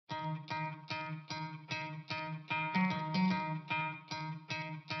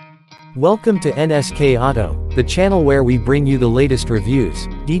Welcome to NSK Auto, the channel where we bring you the latest reviews,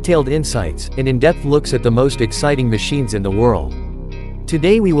 detailed insights, and in-depth looks at the most exciting machines in the world.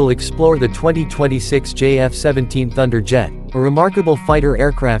 Today we will explore the 2026 JF-17 Thunderjet, a remarkable fighter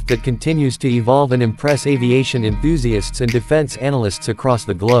aircraft that continues to evolve and impress aviation enthusiasts and defense analysts across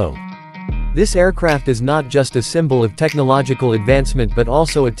the globe. This aircraft is not just a symbol of technological advancement but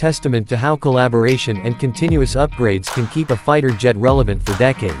also a testament to how collaboration and continuous upgrades can keep a fighter jet relevant for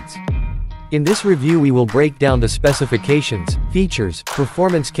decades. In this review we will break down the specifications, features,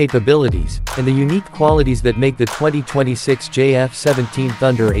 performance capabilities, and the unique qualities that make the 2026 JF-17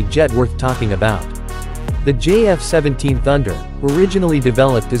 Thunder a jet worth talking about. The JF-17 Thunder, originally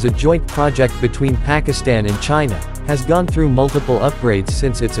developed as a joint project between Pakistan and China, has gone through multiple upgrades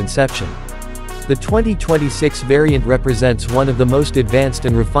since its inception. The 2026 variant represents one of the most advanced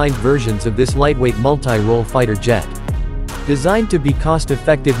and refined versions of this lightweight multi-role fighter jet. Designed to be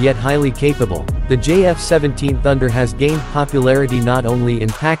cost-effective yet highly capable, the JF-17 Thunder has gained popularity not only in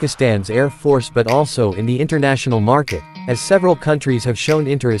Pakistan's Air Force but also in the international market, as several countries have shown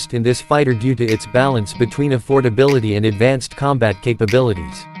interest in this fighter due to its balance between affordability and advanced combat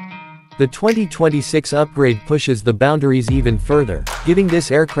capabilities. The 2026 upgrade pushes the boundaries even further, giving this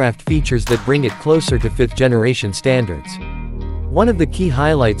aircraft features that bring it closer to fifth-generation standards. One of the key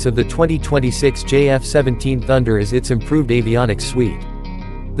highlights of the 2026 JF-17 Thunder is its improved avionics suite.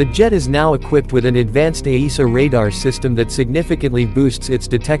 The jet is now equipped with an advanced AESA radar system that significantly boosts its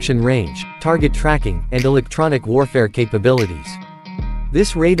detection range, target tracking, and electronic warfare capabilities.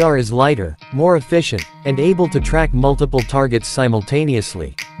 This radar is lighter, more efficient, and able to track multiple targets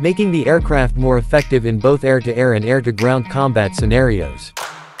simultaneously, making the aircraft more effective in both air-to-air and air-to-ground combat scenarios.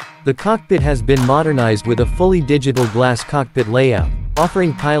 The cockpit has been modernized with a fully digital glass cockpit layout,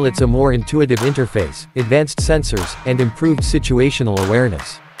 offering pilots a more intuitive interface, advanced sensors, and improved situational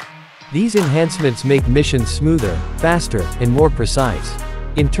awareness. These enhancements make missions smoother, faster, and more precise.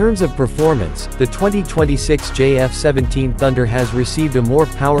 In terms of performance, the 2026 JF-17 Thunder has received a more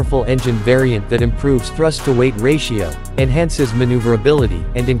powerful engine variant that improves thrust-to-weight ratio, enhances maneuverability,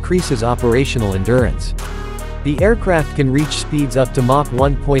 and increases operational endurance. The aircraft can reach speeds up to Mach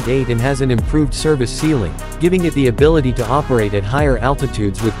 1.8 and has an improved service ceiling, giving it the ability to operate at higher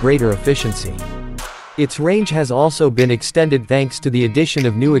altitudes with greater efficiency. Its range has also been extended thanks to the addition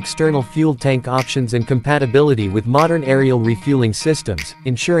of new external fuel tank options and compatibility with modern aerial refueling systems,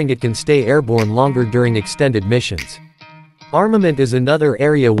 ensuring it can stay airborne longer during extended missions. Armament is another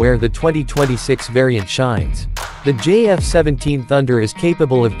area where the 2026 variant shines. The JF-17 Thunder is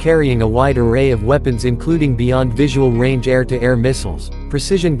capable of carrying a wide array of weapons including beyond visual range air-to-air missiles,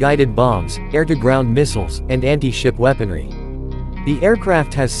 precision-guided bombs, air-to-ground missiles, and anti-ship weaponry. The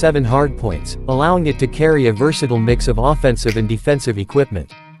aircraft has 7 hardpoints, allowing it to carry a versatile mix of offensive and defensive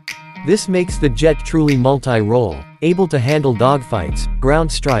equipment. This makes the jet truly multi-role, able to handle dogfights,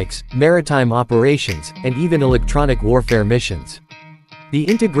 ground strikes, maritime operations, and even electronic warfare missions. The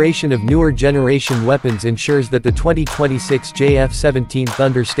integration of newer generation weapons ensures that the 2026 JF-17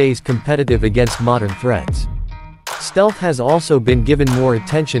 Thunder stays competitive against modern threats. Stealth has also been given more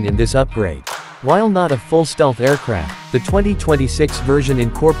attention in this upgrade. While not a full stealth aircraft, the 2026 version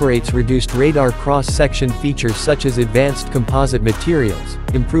incorporates reduced radar cross-section features such as advanced composite materials,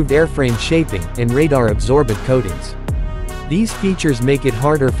 improved airframe shaping, and radar-absorbent coatings. These features make it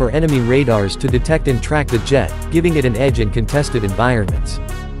harder for enemy radars to detect and track the jet, giving it an edge in contested environments.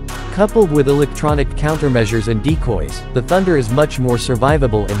 Coupled with electronic countermeasures and decoys, the Thunder is much more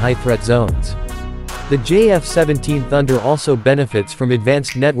survivable in high-threat zones. The JF-17 Thunder also benefits from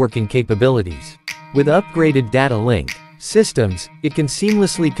advanced networking capabilities. With upgraded data link systems, it can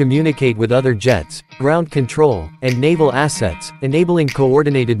seamlessly communicate with other jets, ground control, and naval assets, enabling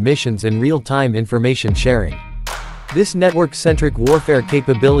coordinated missions and real-time information sharing. This network-centric warfare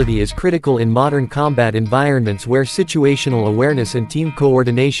capability is critical in modern combat environments where situational awareness and team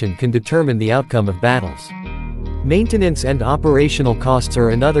coordination can determine the outcome of battles. Maintenance and operational costs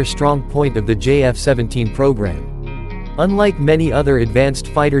are another strong point of the JF-17 program. Unlike many other advanced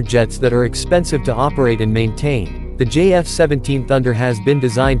fighter jets that are expensive to operate and maintain, the JF-17 Thunder has been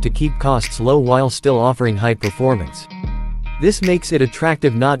designed to keep costs low while still offering high performance. This makes it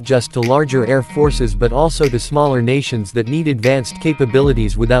attractive not just to larger air forces but also to smaller nations that need advanced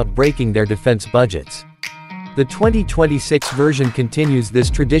capabilities without breaking their defense budgets. The 2026 version continues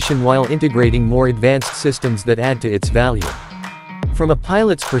this tradition while integrating more advanced systems that add to its value. From a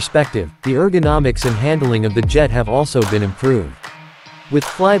pilot's perspective, the ergonomics and handling of the jet have also been improved. With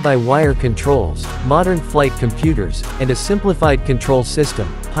fly-by-wire controls, modern flight computers, and a simplified control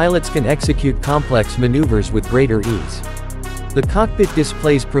system, pilots can execute complex maneuvers with greater ease. The cockpit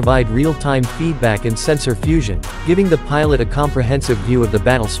displays provide real-time feedback and sensor fusion, giving the pilot a comprehensive view of the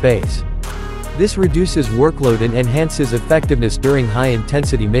battle space. This reduces workload and enhances effectiveness during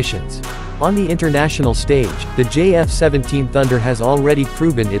high-intensity missions. On the international stage, the JF-17 Thunder has already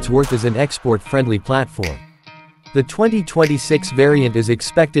proven its worth as an export-friendly platform. The 2026 variant is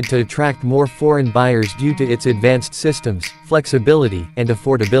expected to attract more foreign buyers due to its advanced systems, flexibility, and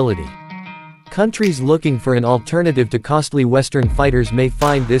affordability. Countries looking for an alternative to costly Western fighters may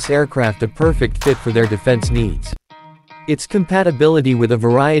find this aircraft a perfect fit for their defense needs. Its compatibility with a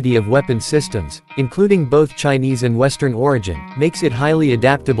variety of weapon systems, including both Chinese and Western origin, makes it highly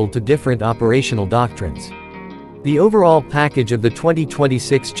adaptable to different operational doctrines. The overall package of the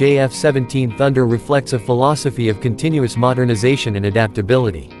 2026 JF-17 Thunder reflects a philosophy of continuous modernization and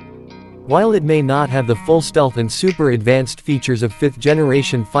adaptability. While it may not have the full stealth and super advanced features of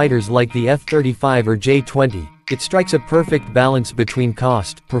fifth-generation fighters like the F-35 or J-20, it strikes a perfect balance between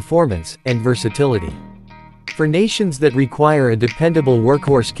cost, performance, and versatility. For nations that require a dependable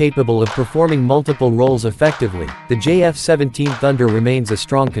workhorse capable of performing multiple roles effectively, the JF-17 Thunder remains a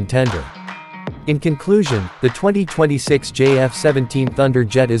strong contender. In conclusion, the 2026 JF-17 Thunder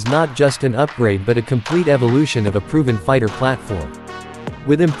jet is not just an upgrade but a complete evolution of a proven fighter platform.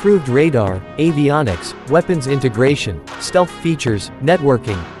 With improved radar, avionics, weapons integration, stealth features,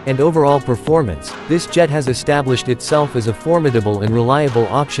 networking, and overall performance, this jet has established itself as a formidable and reliable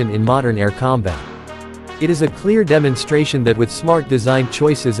option in modern air combat. It is a clear demonstration that with smart design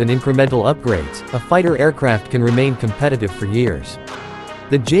choices and incremental upgrades, a fighter aircraft can remain competitive for years.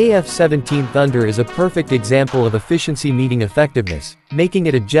 The JF-17 Thunder is a perfect example of efficiency meeting effectiveness, making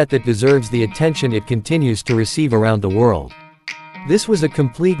it a jet that deserves the attention it continues to receive around the world. This was a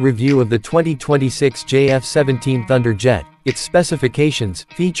complete review of the 2026 JF-17 Thunder jet, its specifications,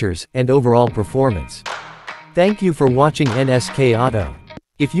 features, and overall performance. Thank you for watching NSK Auto.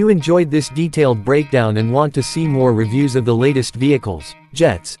 If you enjoyed this detailed breakdown and want to see more reviews of the latest vehicles,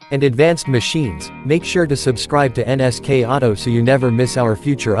 jets, and advanced machines, make sure to subscribe to NSK Auto so you never miss our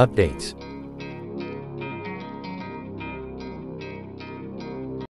future updates.